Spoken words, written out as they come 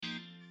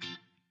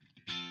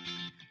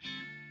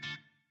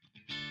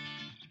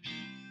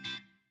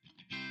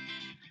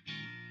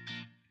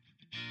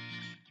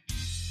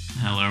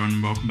Hello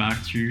and welcome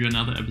back to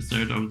another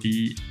episode of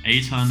the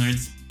ATAR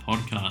Notes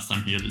podcast.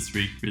 I'm here this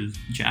week with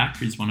Jack,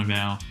 who's one of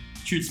our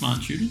Shoot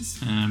Smart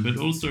tutors, but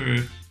also,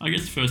 I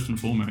guess first and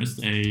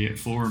foremost, a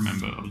forum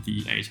member of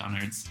the ATAR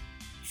Notes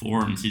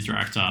forums. He's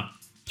racked up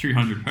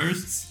 200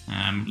 posts,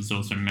 was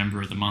also a member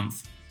of the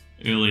month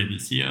earlier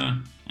this year,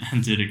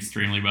 and did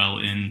extremely well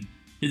in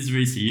his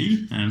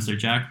VCE. So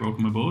Jack,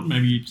 welcome aboard.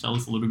 Maybe tell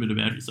us a little bit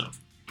about yourself.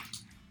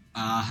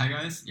 Hi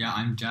guys,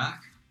 I'm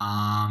Jack.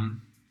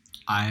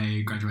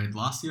 I graduated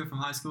last year from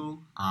high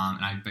school,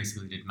 and I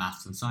basically did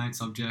maths and science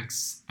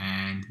subjects,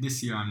 and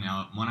this year I'm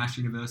now at Monash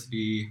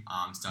University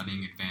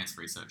studying advanced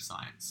research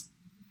science.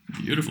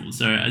 Beautiful.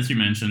 So as you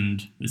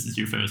mentioned, this is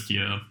your first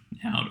year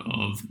out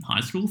of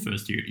high school,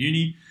 first year at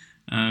uni.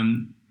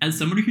 As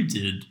somebody who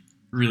did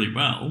really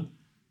well,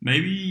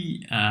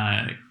 maybe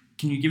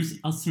can you give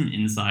us some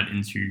insight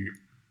into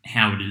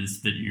how it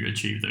is that you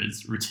achieve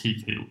those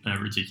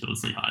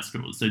ridiculously high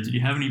scores? So did you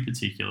have any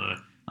particular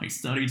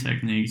study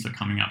techniques or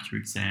coming up to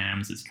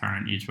exams as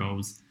current Year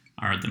 12s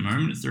are at the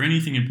moment? Is there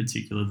anything in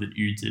particular that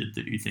you did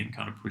that you think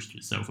kind of pushed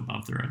yourself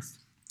above the rest?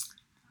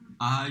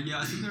 I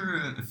think there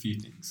are a few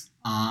things.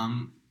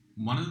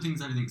 One of the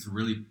things that I think is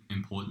really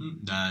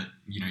important that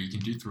you can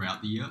do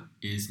throughout the year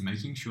is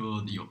making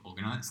sure that you're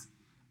organized.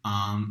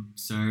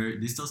 So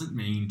this doesn't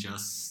mean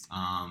just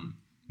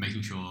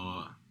making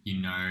sure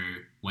you know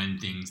when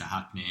things are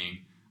happening,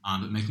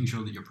 but making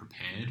sure that you're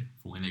prepared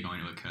for when they're going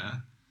to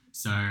occur.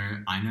 So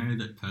I know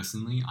that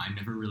personally, I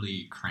never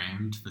really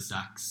crammed for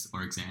SACs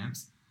or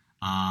exams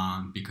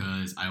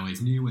because I always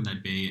knew when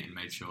they'd be and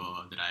made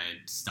sure that I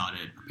had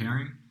started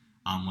preparing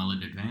well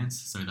in advance,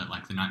 so that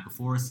the night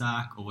before a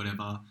SAC or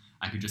whatever,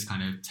 I could just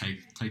kind of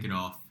take it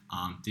off,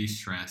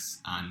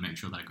 de-stress, and make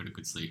sure that I got a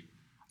good sleep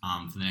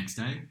for the next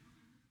day.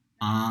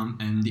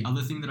 And the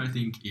other thing that I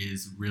think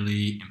is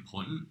really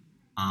important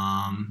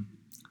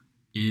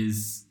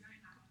is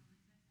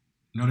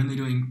not only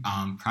doing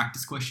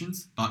practice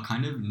questions, but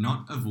kind of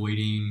not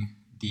avoiding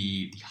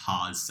the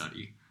hard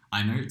study.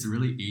 I know it's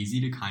really easy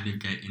to kind of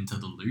get into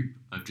the loop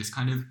of just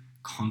kind of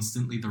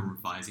constantly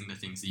revising the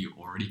things that you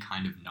already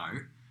kind of know,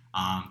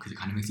 because it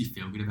kind of makes you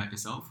feel good about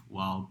yourself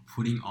while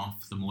putting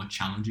off the more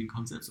challenging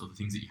concepts or the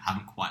things that you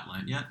haven't quite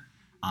learned yet.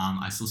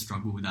 I still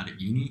struggle with that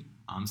at uni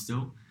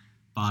still.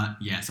 But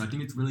yeah, so I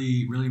think it's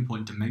really, really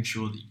important to make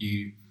sure that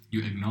you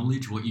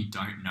acknowledge what you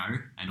don't know,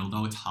 and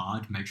although it's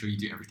hard, make sure you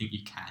do everything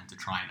you can to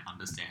try and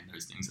understand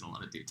those things in a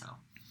lot of detail.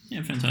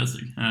 Yeah,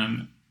 fantastic.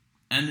 And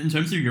in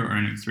terms of your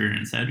own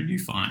experience, how did you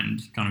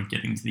find kind of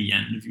getting to the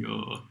end of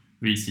your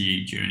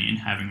VCE journey and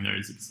having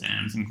those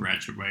exams and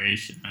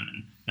graduation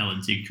and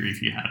valedictory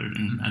if you had it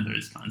and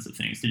those kinds of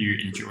things? Did you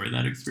enjoy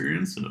that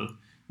experience,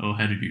 or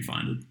how did you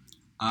find it?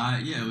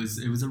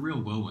 It was a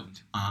real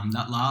whirlwind.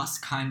 That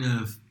last kind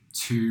of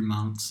 2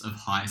 months of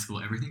high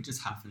school, everything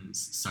just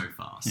happens so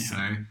fast.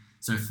 Yeah.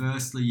 So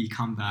firstly, you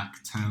come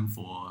back term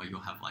 4, you'll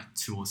have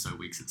 2 or so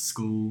weeks at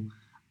school,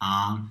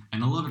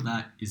 and a lot of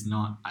that is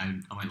not, I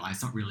won't lie,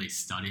 it's not really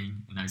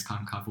studying in those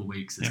kind of couple of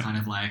weeks. It's kind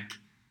of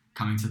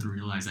coming to the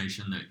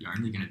realization that you're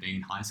only going to be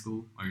in high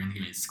school, or you're only going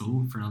to be in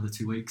school for another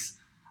 2 weeks,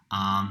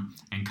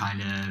 and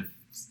kind of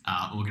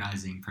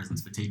organizing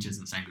presents for teachers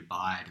and saying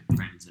goodbye to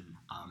friends and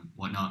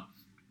whatnot.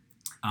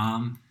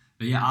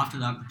 But yeah, after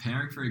that,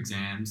 preparing for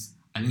exams,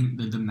 I think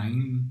that the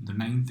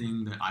main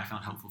thing that I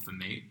found helpful for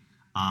me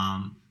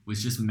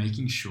was just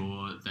making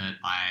sure that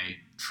I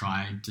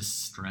tried to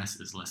stress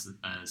as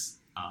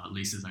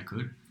least as I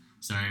could.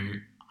 So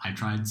I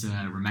tried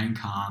to remain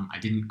calm. I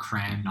didn't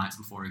cram nights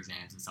before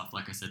exams and stuff,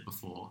 like I said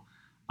before,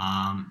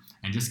 and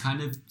just kind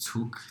of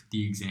took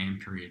the exam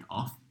period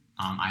off.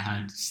 I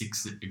had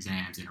 6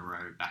 exams in a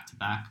row back to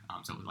back,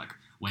 so it was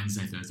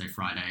Wednesday, Thursday,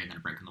 Friday, and then a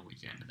break on the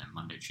weekend, and then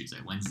Monday, Tuesday,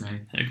 Wednesday.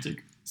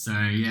 Hectic. So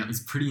yeah, it was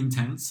pretty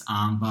intense,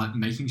 but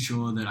making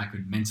sure that I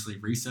could mentally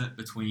reset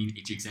between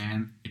each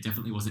exam, it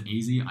definitely wasn't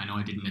easy. I know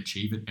I didn't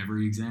achieve it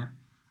every exam,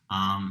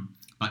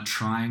 but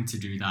trying to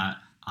do that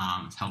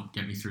helped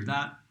get me through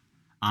that.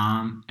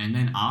 And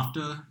then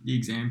after the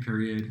exam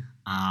period,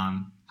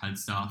 had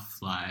stuff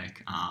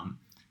like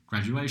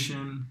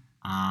graduation,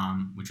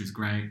 which was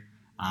great,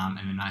 and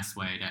a nice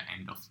way to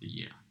end off the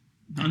year.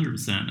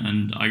 100%.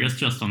 And I guess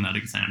just on that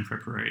exam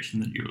preparation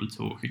that you were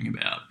talking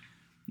about,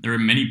 there are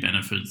many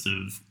benefits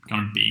of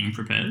kind of being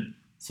prepared.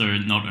 So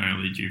not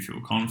only do you feel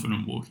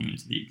confident walking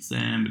into the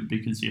exam, but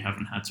because you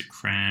haven't had to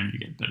cram, you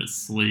get better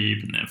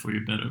sleep, and therefore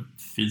you're better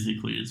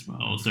physically as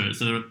well. So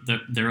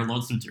there are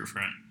lots of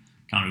different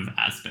kind of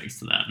aspects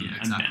to that,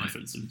 and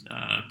benefits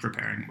of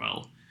preparing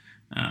well.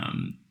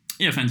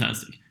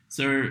 Fantastic.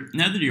 So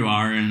now that you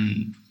are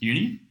in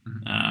uni,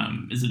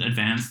 is it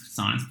advanced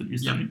science that you're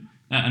studying? Yep.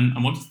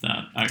 And what does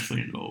that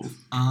actually involve?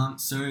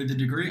 So the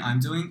degree I'm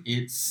doing,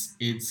 it's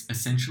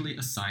essentially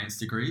a science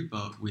degree,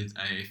 but with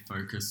a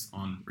focus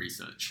on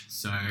research.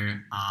 So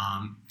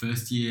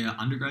first year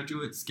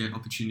undergraduates get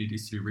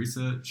opportunities to do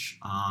research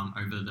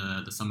over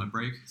the summer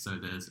break. So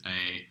there's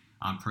a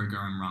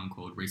program run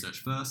called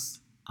Research First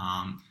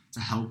to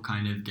help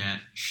kind of get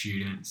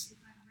students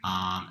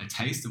a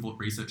taste of what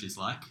research is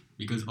like,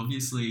 because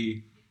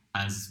obviously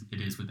as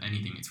it is with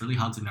anything, it's really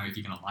hard to know if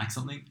you're going to like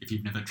something if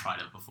you've never tried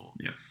it before.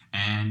 Yeah.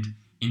 And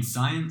in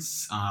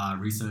science,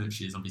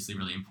 research is obviously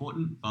really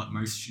important, but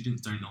most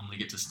students don't normally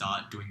get to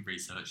start doing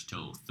research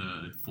till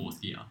third,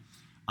 fourth year.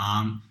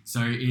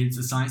 So it's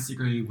a science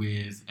degree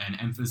with an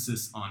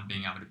emphasis on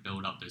being able to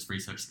build up those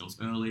research skills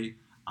early,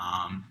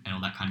 and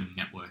all that kind of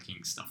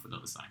networking stuff with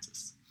other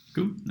scientists.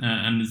 Cool.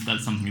 And is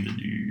that something that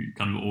you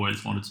kind of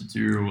always wanted to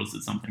do, or was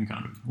it something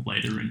kind of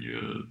later in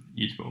your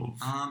Year 12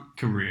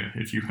 career,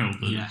 if you will,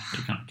 that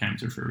kind of came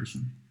to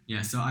fruition?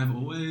 Yeah, so I've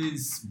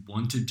always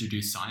wanted to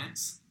do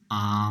science.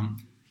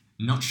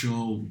 Not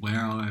sure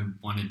where I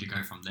wanted to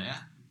go from there,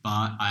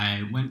 but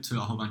I went to a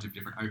whole bunch of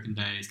different open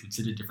days,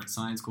 considered different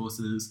science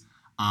courses,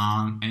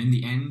 and in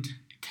the end,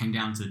 it came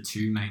down to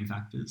two main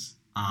factors.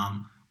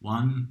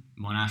 One,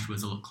 Monash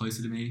was a lot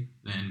closer to me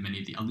than many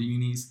of the other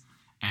unis,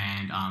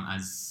 and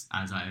as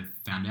I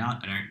found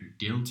out, I don't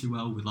deal too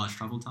well with large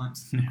travel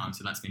times,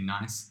 so that's been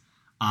nice.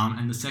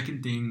 And the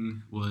second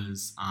thing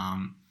was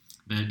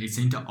that it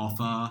seemed to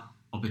offer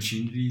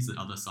opportunities that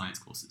other science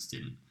courses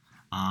didn't.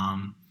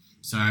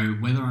 So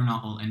whether or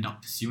not I'll end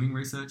up pursuing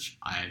research,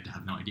 I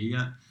have no idea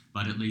yet,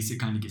 but at least it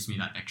kind of gives me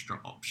that extra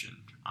option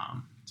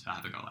to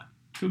have a go at.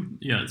 Cool.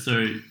 Yeah,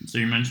 so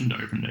you mentioned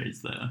open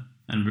days there,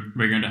 and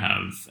we're going to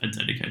have a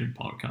dedicated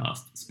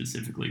podcast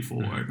specifically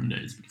for open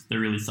days because they're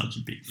really such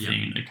a big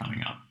thing and they're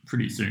coming up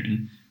pretty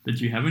soon. But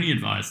do you have any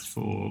advice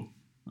for,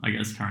 I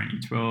guess, current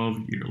Year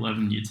 12, Year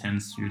 11, Year 10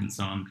 students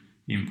on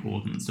the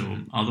importance or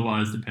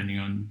otherwise, depending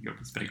on your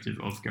perspective,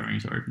 of going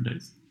to open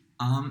days?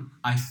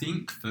 I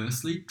think,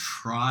 firstly,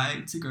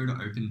 try to go to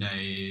open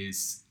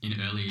days in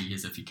earlier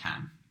years if you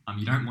can.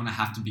 You don't want to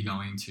have to be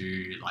going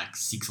to like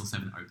 6 or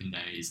 7 open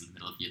days in the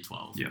middle of Year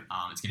 12. Yeah.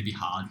 It's going to be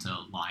hard to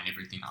line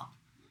everything up.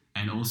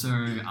 And also,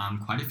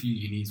 quite a few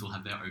unis will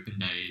have their open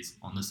days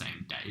on the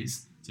same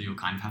days, so you'll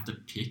kind of have to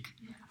pick.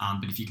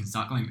 But if you can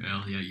start going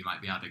earlier, you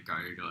might be able to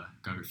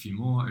go a few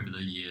more over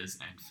the years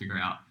and figure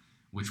out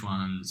which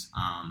ones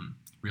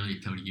really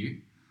appeal to you.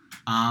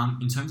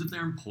 In terms of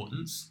their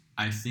importance,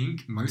 I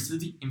think most of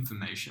the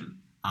information,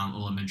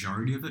 or a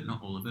majority of it,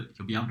 not all of it,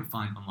 you'll be able to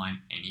find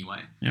online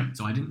anyway. Yep.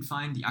 So I didn't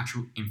find the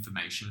actual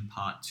information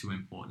part too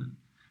important.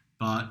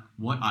 But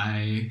what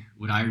I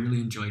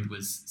really enjoyed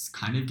was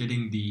kind of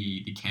getting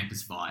the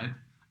campus vibe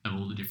of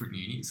all the different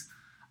unis.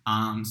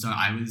 So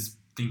I was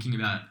thinking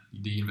about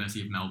the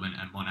University of Melbourne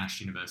and Monash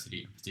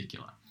University in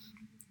particular.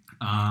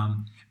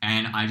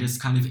 And I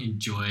just kind of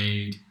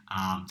enjoyed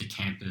the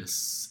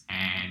campus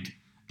and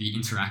the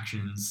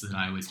interactions that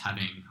I was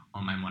having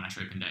on my Monash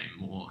Open Day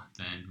more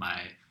than my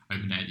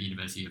Open Day at the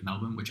University of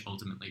Melbourne, which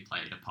ultimately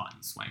played a part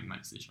in swaying my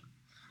decision.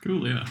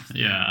 Cool, yeah.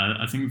 Yeah,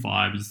 I think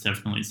vibe is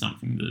definitely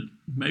something that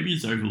maybe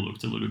is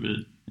overlooked a little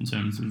bit in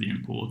terms of the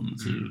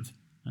importance of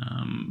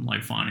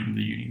like finding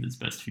the uni that's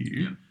best for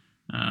you.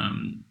 Yeah.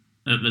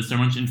 There's so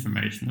much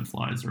information that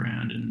flies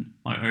around in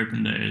like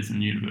open days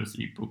and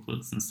university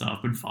booklets and stuff,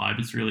 but vibe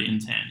is really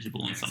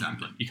intangible and something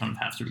that you kind of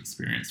have to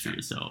experience for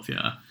yourself.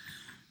 Yeah.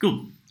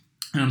 Cool.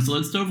 So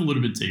let's delve a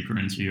little bit deeper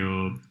into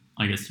your,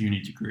 I guess,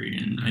 uni degree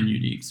and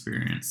uni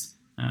experience.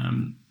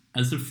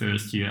 As the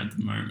first year at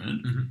the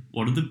moment,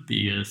 what are the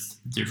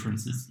biggest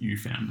differences you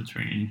found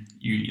between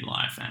uni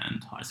life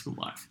and high school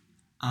life?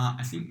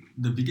 I think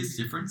the biggest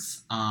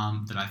difference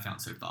that I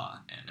found so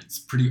far, and it's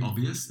pretty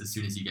obvious as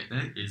soon as you get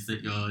there, is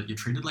that you're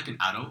treated like an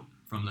adult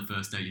from the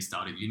first day you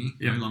start at uni.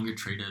 Yep. No longer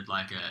treated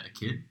like a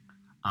kid.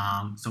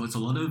 So it's a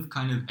lot of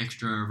kind of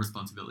extra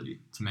responsibility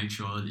to make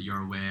sure that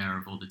you're aware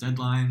of all the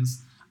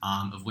deadlines,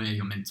 of where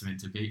you're meant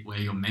to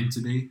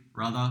be,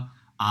 rather.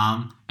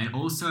 And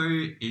also,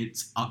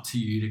 it's up to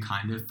you to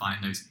kind of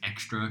find those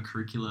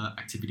extracurricular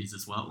activities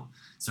as well.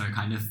 So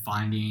kind of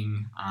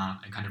finding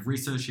and kind of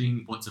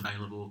researching what's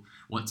available,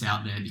 what's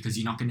out there, because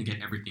you're not going to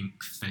get everything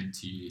fed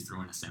to you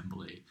through an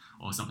assembly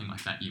or something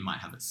like that you might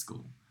have at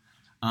school.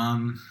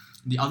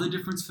 The other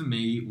difference for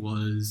me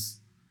was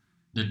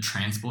the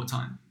transport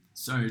time.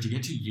 So to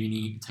get to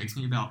uni, it takes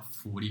me about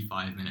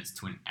 45 minutes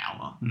to an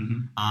hour,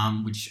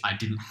 which I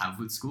didn't have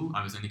with school.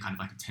 I was only kind of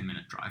like a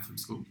 10-minute drive from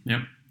school.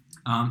 Yep.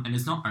 And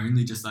it's not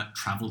only just that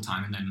travel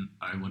time and then,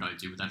 what do I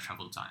do with that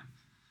travel time?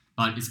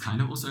 But it's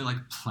kind of also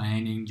like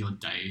planning your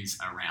days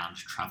around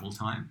travel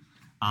time.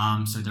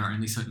 So there are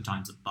only certain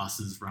times that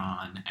buses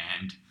run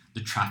and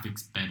the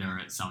traffic's better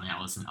at some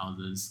hours than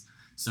others.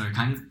 So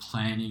kind of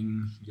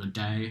planning your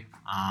day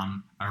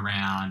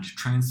around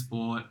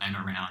transport and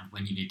around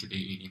when you need to be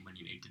at uni, when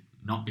you need to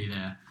not be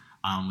there,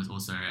 was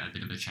also a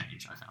bit of a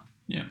change, I found.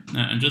 Yeah,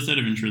 and just out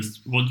of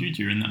interest, what do you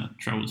do in that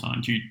travel time?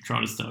 Do you try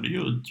to study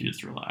or do you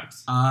just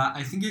relax?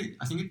 I think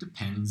it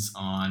depends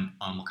on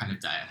what kind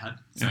of day I had.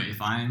 So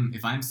if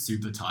I'm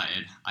super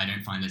tired, I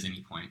don't find there's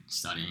any point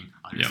studying.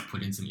 I just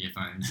put in some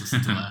earphones,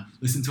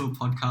 listen to a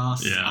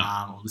podcast,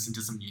 or listen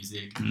to some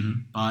music.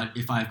 But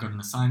if I've got an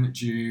assignment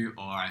due,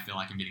 or I feel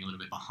like I'm getting a little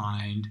bit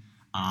behind,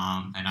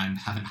 and I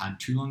haven't had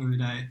too long of a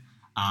day,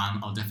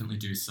 I'll definitely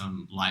do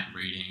some light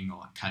reading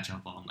or catch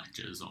up on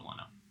lectures or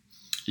whatnot.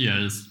 Yeah,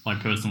 just my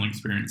personal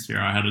experience here.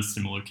 I had a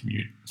similar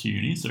commute to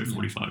uni, so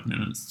 45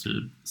 minutes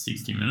to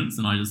 60 minutes,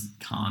 and I just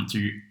can't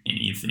do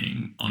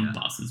anything on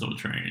buses or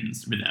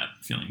trains without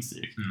feeling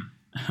sick.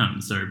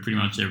 So pretty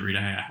much every day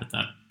I had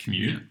that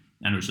commute,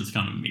 and it was just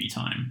kind of me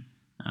time.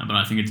 But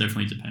I think it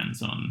definitely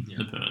depends on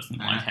the person,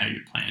 like how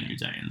you plan your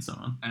day and so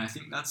on. And I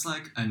think that's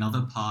like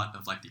another part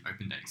of like the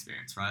open day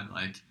experience, right?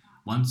 Like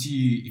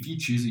if you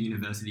choose a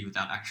university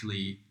without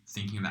actually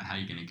thinking about how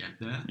you're going to get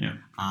there,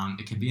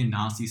 it can be a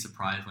nasty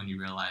surprise when you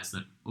realize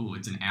that,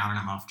 it's an hour and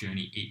a half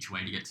journey each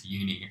way to get to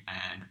uni,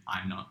 and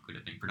I'm not good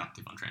at being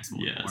productive on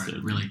transport, or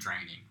it's really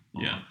draining.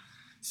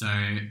 So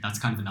that's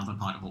kind of another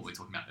part of what we were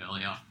talking about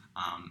earlier,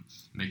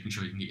 making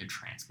sure you can get your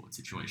transport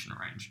situation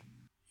arranged.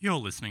 You're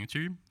listening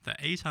to the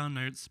 8R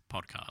Notes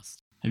podcast.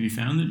 Have you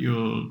found that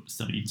your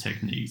study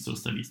techniques or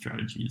study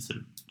strategies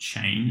have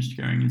changed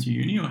going into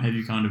uni, or have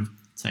you kind of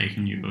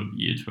taken your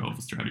year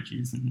 12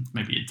 strategies and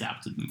maybe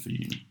adapted them for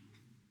uni?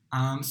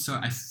 So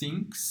I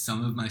think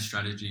some of my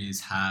strategies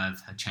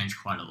have changed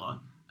quite a lot.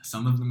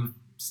 Some of them have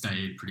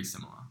stayed pretty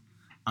similar.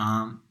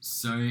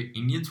 So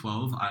in year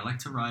 12, I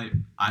liked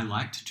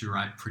to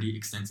write pretty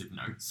extensive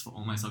notes for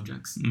all my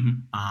subjects.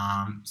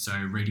 So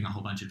reading a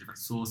whole bunch of different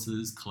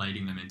sources,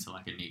 collating them into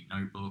like a neat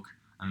notebook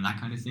and that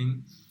kind of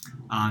thing.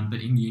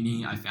 But in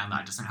uni, I found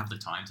that I just don't have the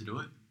time to do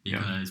it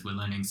because we're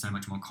learning so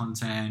much more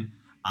content,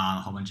 a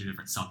whole bunch of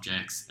different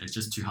subjects. It's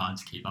just too hard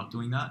to keep up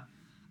doing that.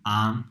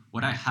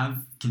 What I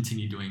have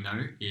continued doing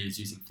though is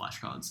using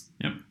flashcards.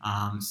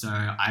 So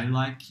I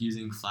like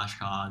using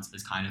flashcards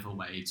as kind of a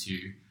way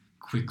to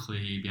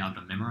quickly be able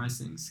to memorize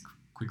things,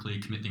 quickly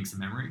commit things to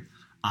memory.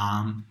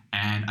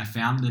 And I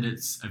found that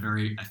it's a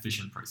very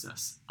efficient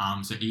process.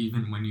 So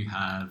even when you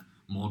have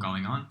more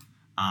going on,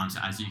 so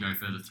as you go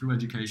further through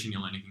education,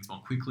 you're learning things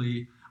more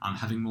quickly,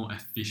 having more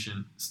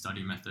efficient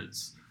study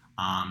methods.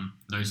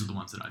 Those are the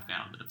ones that I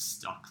found that have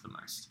stuck the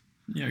most.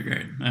 Yeah,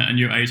 great. And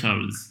your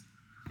ATAR was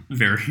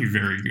very,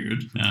 very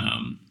good.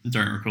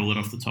 Don't recall it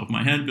off the top of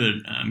my head,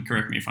 but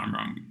correct me if I'm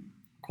wrong,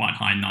 quite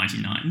high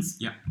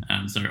 99s.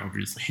 So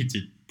obviously it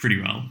did pretty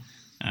well.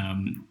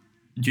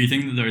 Do you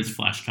think that those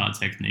flashcard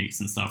techniques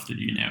and stuff that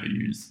you now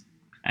use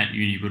at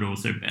uni would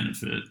also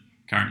benefit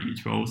current year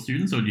 12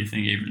 students, or do you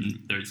think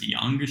even those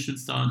younger should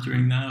start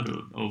doing that,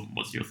 or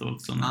what's your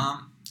thoughts on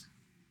that?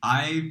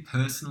 I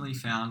personally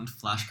found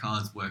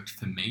flashcards worked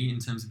for me in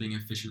terms of being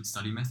efficient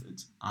study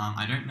methods.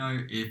 I don't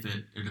know if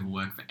it'll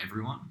work for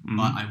everyone,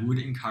 but I would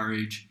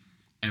encourage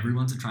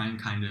everyone to try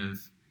and kind of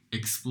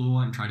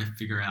explore and try to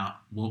figure out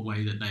what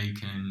way that they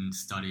can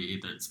study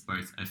that's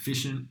both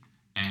efficient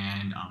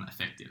and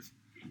effective.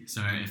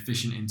 So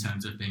efficient in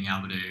terms of being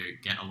able to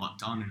get a lot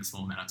done in a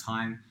small amount of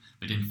time,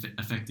 but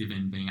effective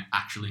in being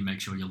actually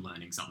make sure you're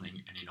learning something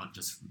and you're not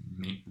just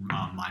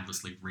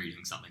mindlessly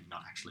reading something,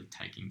 not actually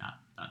taking that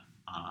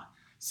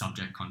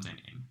subject content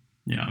in.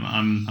 Yeah,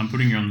 I'm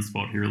putting you on the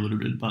spot here a little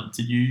bit, but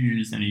did you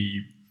use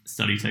any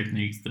study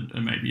techniques that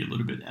are maybe a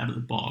little bit out of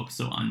the box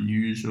or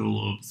unusual,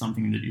 or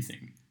something that you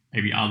think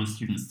maybe other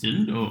students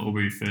didn't, or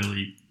were you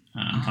fairly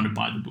kind of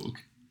by the book?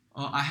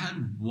 I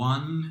had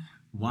one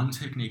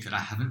technique that I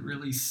haven't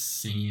really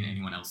seen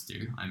anyone else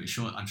do. I'm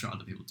sure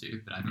other people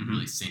do, but I haven't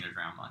really seen it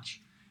around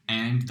much.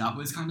 And that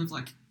was kind of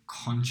like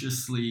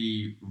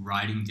consciously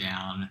writing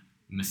down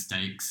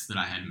mistakes that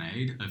I had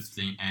made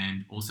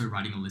and also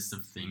writing a list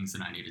of things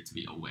that I needed to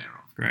be aware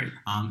of. Great.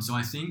 So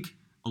I think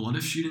a lot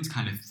of students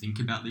kind of think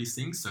about these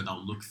things, so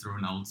they'll look through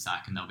an old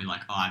SAC and they'll be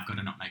like, I've got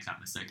to not make that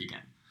mistake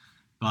again.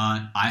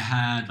 But I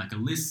had like a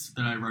list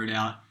that I wrote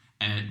out,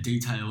 and it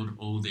detailed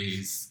all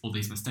these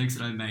mistakes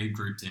that I made,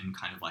 grouped in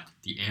kind of like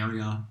the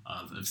area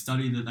of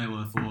study that they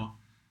were for,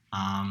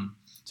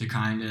 to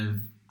kind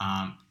of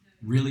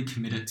really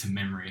commit it to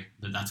memory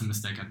that that's a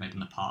mistake I've made in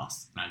the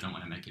past and I don't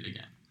want to make it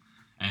again.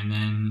 And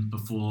then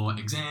before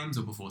exams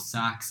or before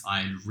SACs,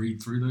 I'd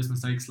read through those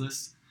mistakes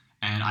lists,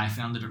 and I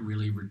found that it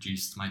really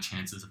reduced my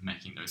chances of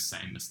making those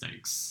same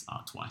mistakes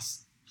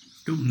twice.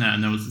 Cool.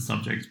 And that was the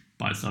subject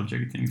by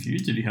subject thing for you.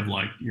 Did you have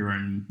like your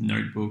own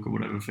notebook or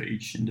whatever for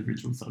each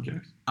individual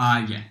subject?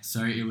 Yeah.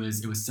 So it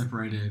was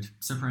separated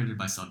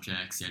by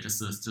subjects. Yeah,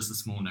 just a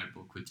small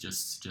notebook with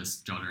just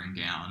jotting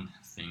down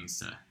things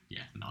to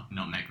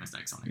not make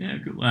mistakes on it. Yeah,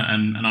 cool.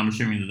 And I'm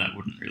assuming that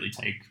wouldn't really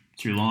take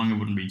too long. It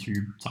wouldn't be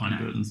too time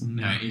burdensome.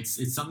 No,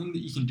 it's something that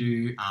you can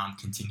do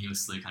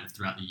continuously kind of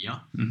throughout the year.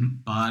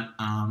 But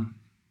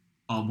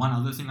one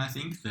other thing I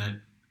think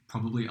that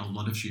probably a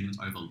lot of students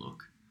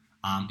overlook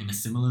in a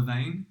similar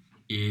vein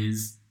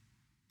is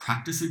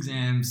practice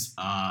exams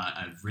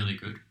are really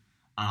good,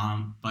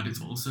 but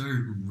it's also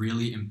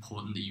really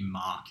important that you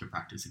mark your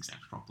practice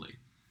exams properly.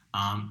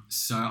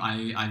 So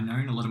I've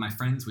known a lot of my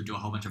friends would do a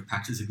whole bunch of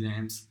practice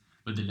exams,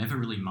 but they never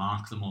really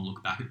mark them or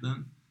look back at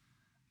them.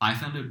 I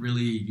found it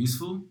really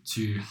useful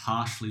to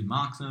harshly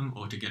mark them,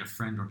 or to get a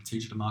friend or a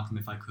teacher to mark them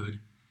if I could.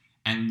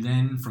 And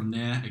then from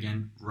there,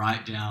 again,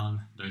 write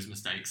down those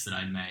mistakes that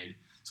I'd made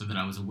so that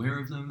I was aware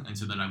of them and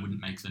so that I wouldn't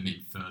make them in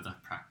further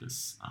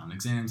practice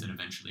exams and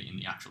eventually in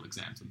the actual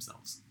exams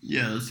themselves.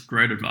 Yeah, that's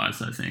great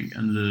advice, I think.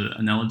 And the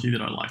analogy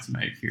that I like to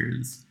make here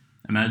is,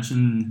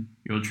 imagine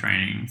you're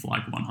training for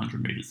like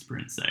 100 meter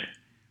sprint, say,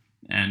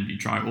 and you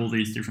try all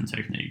these different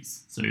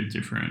techniques. So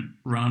different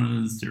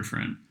runners,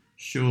 different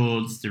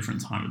shorts,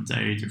 different time of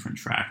day, different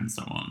track, and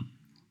so on.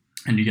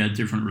 And you get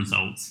different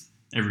results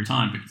every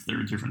time because there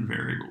are different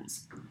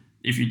variables.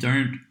 If you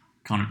don't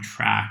kind of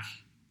track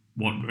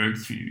what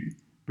works for you,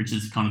 which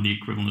is kind of the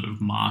equivalent of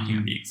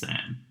marking the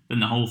exam, then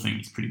the whole thing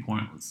is pretty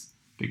pointless.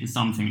 Because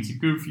some things are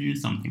good for you,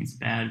 some things are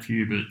bad for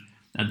you, but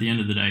at the end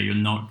of the day, you're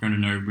not going to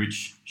know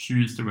which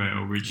shoes to wear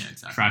or which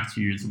track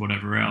to use or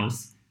whatever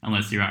else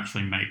unless you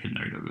actually make a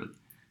note of it.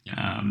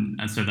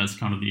 And so that's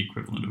kind of the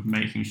equivalent of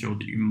making sure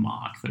that you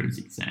mark those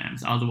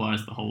exams.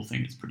 Otherwise, the whole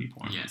thing is pretty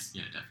pointless.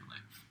 Yeah, definitely.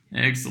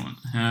 Excellent.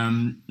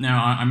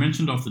 Now, I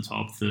mentioned off the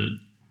top that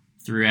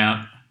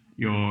throughout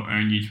your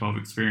own Year 12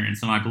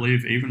 experience, and I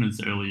believe even as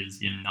early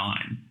as Year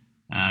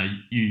 9,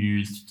 you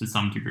used to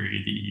some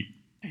degree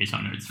the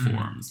ATAR Notes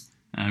forums.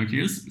 Can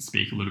you just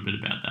speak a little bit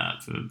about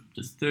that for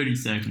just 30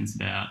 seconds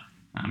about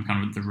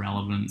kind of the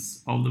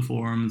relevance of the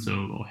forums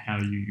or how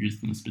you use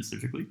them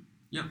specifically?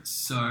 Yep.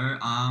 So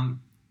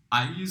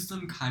I used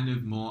them kind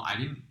of more. I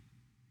didn't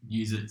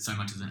use it so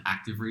much as an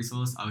active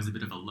resource. I was a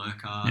bit of a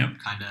lurker,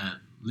 kind of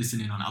listen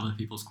in on other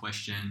people's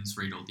questions,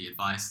 read all the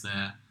advice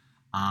there.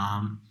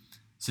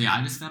 So yeah,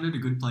 I just found it a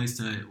good place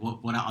to,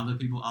 what are other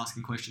people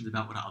asking questions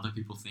about? What are other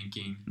people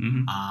thinking?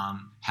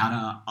 How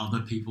do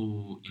other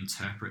people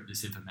interpret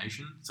this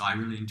information? So I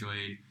really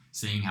enjoyed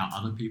seeing how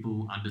other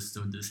people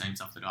understood the same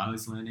stuff that I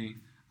was learning.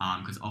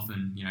 Because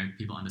often,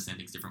 people understand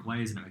things different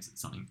ways and it makes it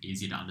something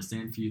easier to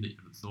understand for you that you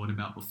haven't thought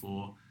about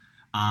before.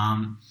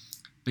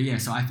 But yeah,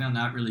 so I found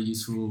that really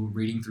useful,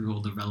 reading through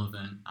all the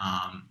relevant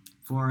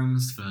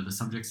forums for the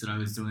subjects that I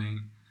was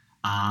doing,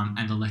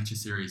 and the lecture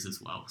series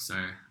as well. So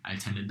I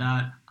attended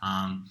that,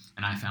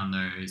 and I found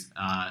those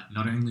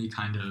not only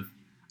kind of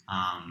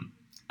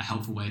a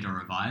helpful way to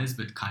revise,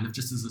 but kind of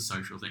just as a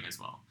social thing as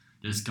well.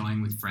 Just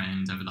going with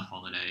friends over the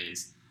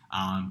holidays,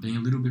 being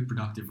a little bit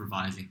productive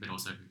revising, but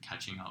also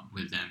catching up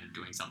with them and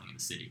doing something in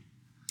the city.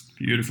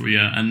 Beautiful,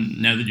 yeah. And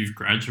now that you've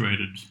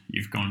graduated,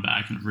 you've gone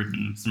back and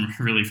written some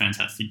really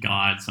fantastic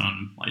guides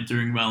on like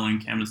doing well in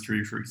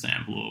chemistry, for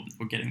example,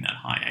 or getting that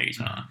high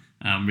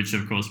ATAR, which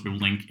of course we'll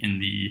link in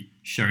the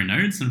show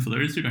notes. And for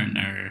those who don't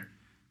know,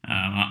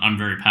 I'm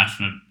very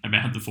passionate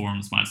about the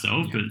forums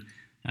myself,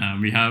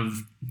 but we have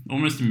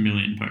almost 1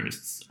 million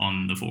posts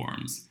on the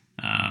forums,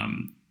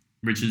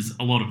 which is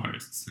a lot of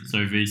posts. So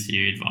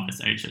VCE advice,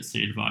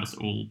 HSC advice,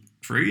 all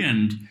free.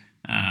 And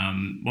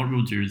what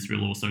we'll do is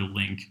we'll also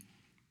link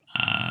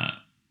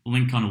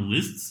kind of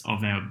lists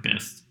of our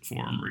best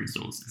forum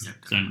resources.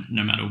 So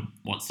no matter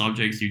what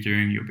subjects you're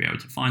doing, you'll be able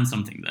to find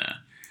something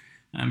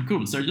there.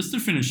 Cool. So just to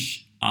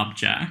finish up,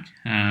 Jack,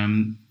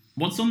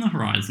 what's on the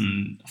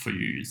horizon for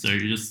you? So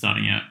you're just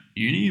starting out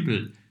uni,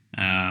 but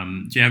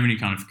do you have any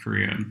kind of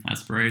career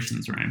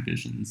aspirations or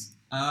ambitions?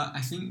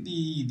 I think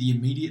the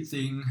immediate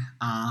thing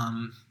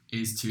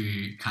is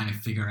to kind of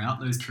figure out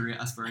those career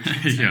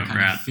aspirations and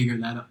kind of figure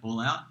that all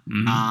out.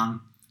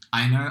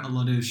 I know a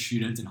lot of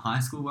students in high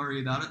school worry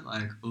about it,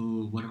 like,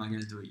 oh, what am I going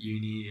to do at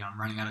uni? I'm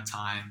running out of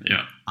time.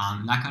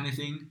 That kind of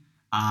thing.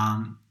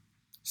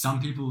 Some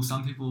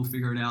people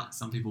figure it out,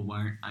 some people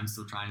won't. I'm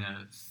still trying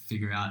to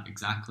figure out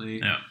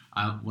exactly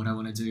what I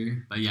want to do.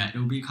 But yeah,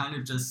 it'll be kind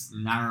of just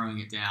narrowing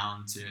it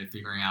down to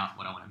figuring out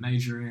what I want to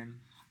major in,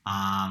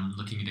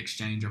 looking at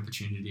exchange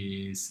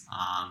opportunities,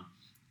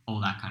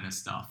 all that kind of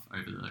stuff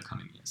over the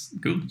coming years.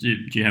 Cool. Do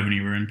you have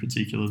anywhere in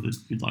particular that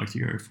you'd like to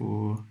go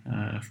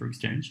for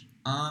exchange?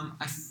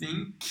 I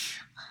think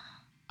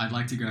I'd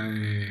like to go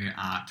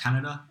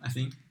Canada. I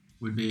think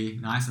would be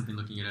nice. I've been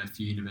looking at a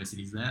few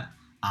universities there.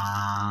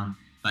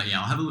 But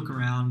yeah, I'll have a look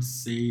around,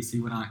 see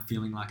what I'm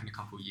feeling like in a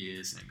couple of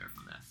years, and go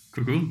from there.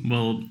 Cool.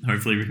 Well,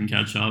 hopefully we can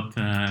catch up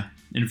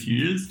in a few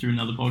years, do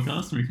another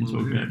podcast, and we can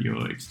talk about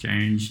your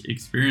exchange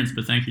experience.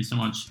 But thank you so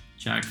much,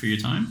 Jack, for your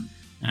time.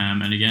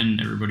 And again,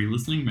 everybody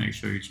listening, make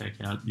sure you check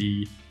out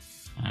the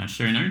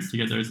show notes to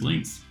get those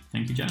links.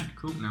 Thank you, Jack.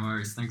 Cool. No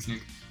worries. Thanks,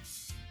 Nick.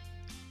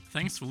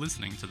 Thanks for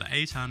listening to the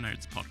ATAR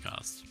Notes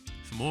podcast.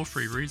 For more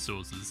free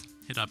resources,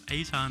 hit up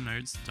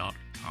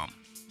atarnotes.com.